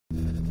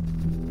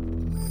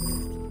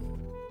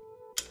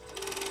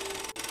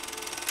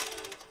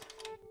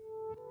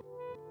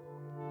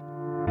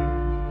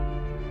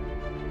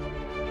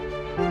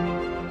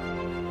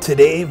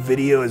Today,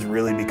 video has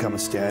really become a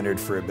standard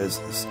for a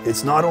business.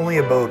 It's not only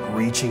about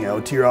reaching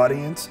out to your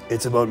audience,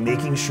 it's about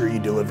making sure you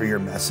deliver your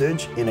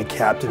message in a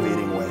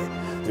captivating way.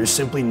 There's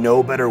simply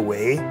no better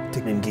way to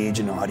engage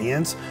an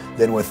audience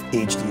than with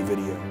HD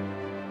video.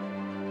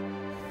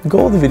 The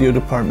goal of the video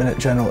department at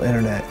General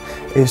Internet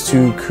is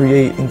to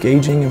create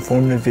engaging,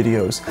 informative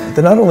videos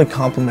that not only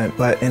complement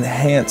but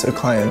enhance a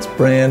client's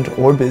brand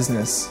or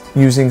business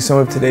using some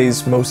of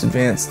today's most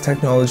advanced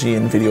technology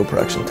and video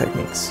production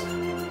techniques.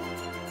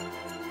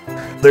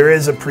 There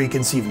is a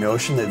preconceived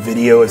notion that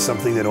video is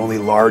something that only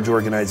large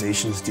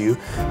organizations do,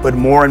 but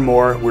more and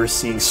more we're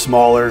seeing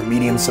smaller,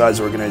 medium-sized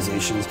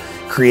organizations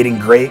creating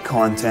great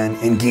content,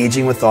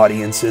 engaging with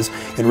audiences,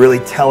 and really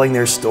telling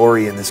their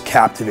story in this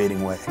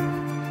captivating way.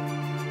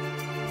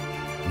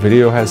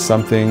 Video has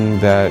something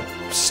that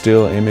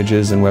still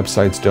images and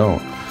websites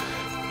don't.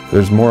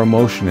 There's more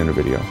emotion in a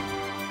video.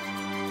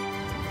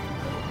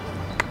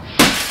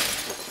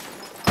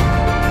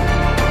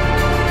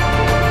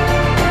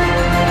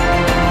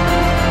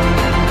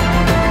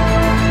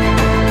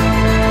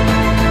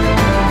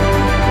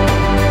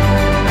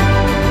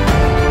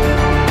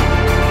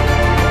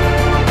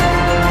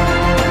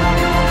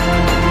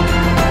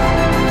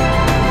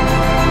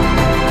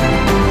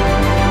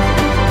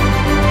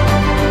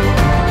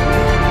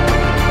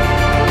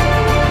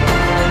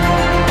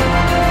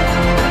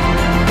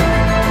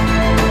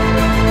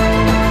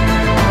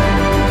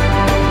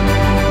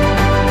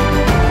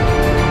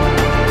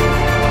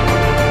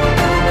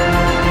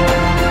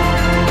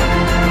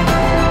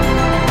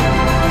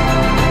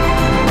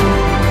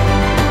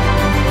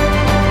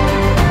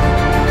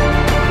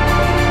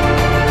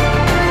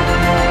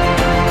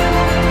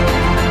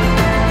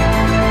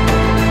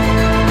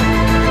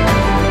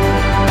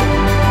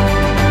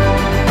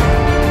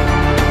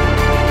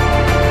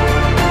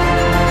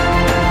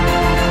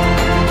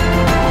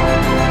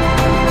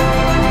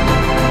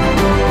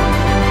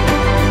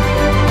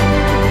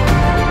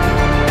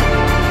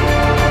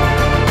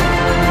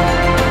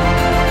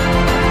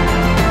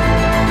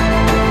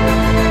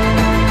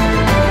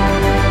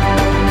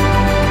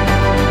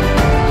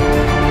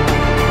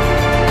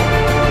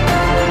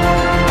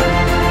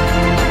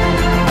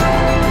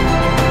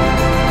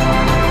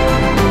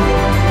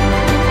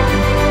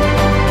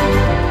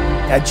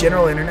 At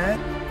General Internet,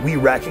 we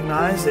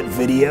recognize that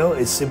video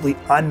is simply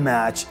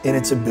unmatched in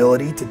its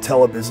ability to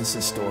tell a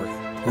business's story.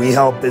 We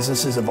help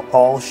businesses of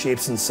all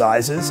shapes and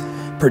sizes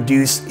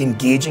produce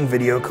engaging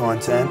video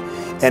content,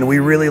 and we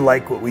really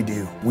like what we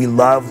do. We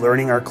love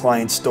learning our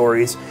clients'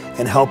 stories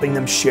and helping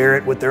them share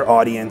it with their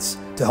audience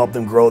to help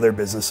them grow their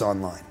business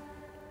online.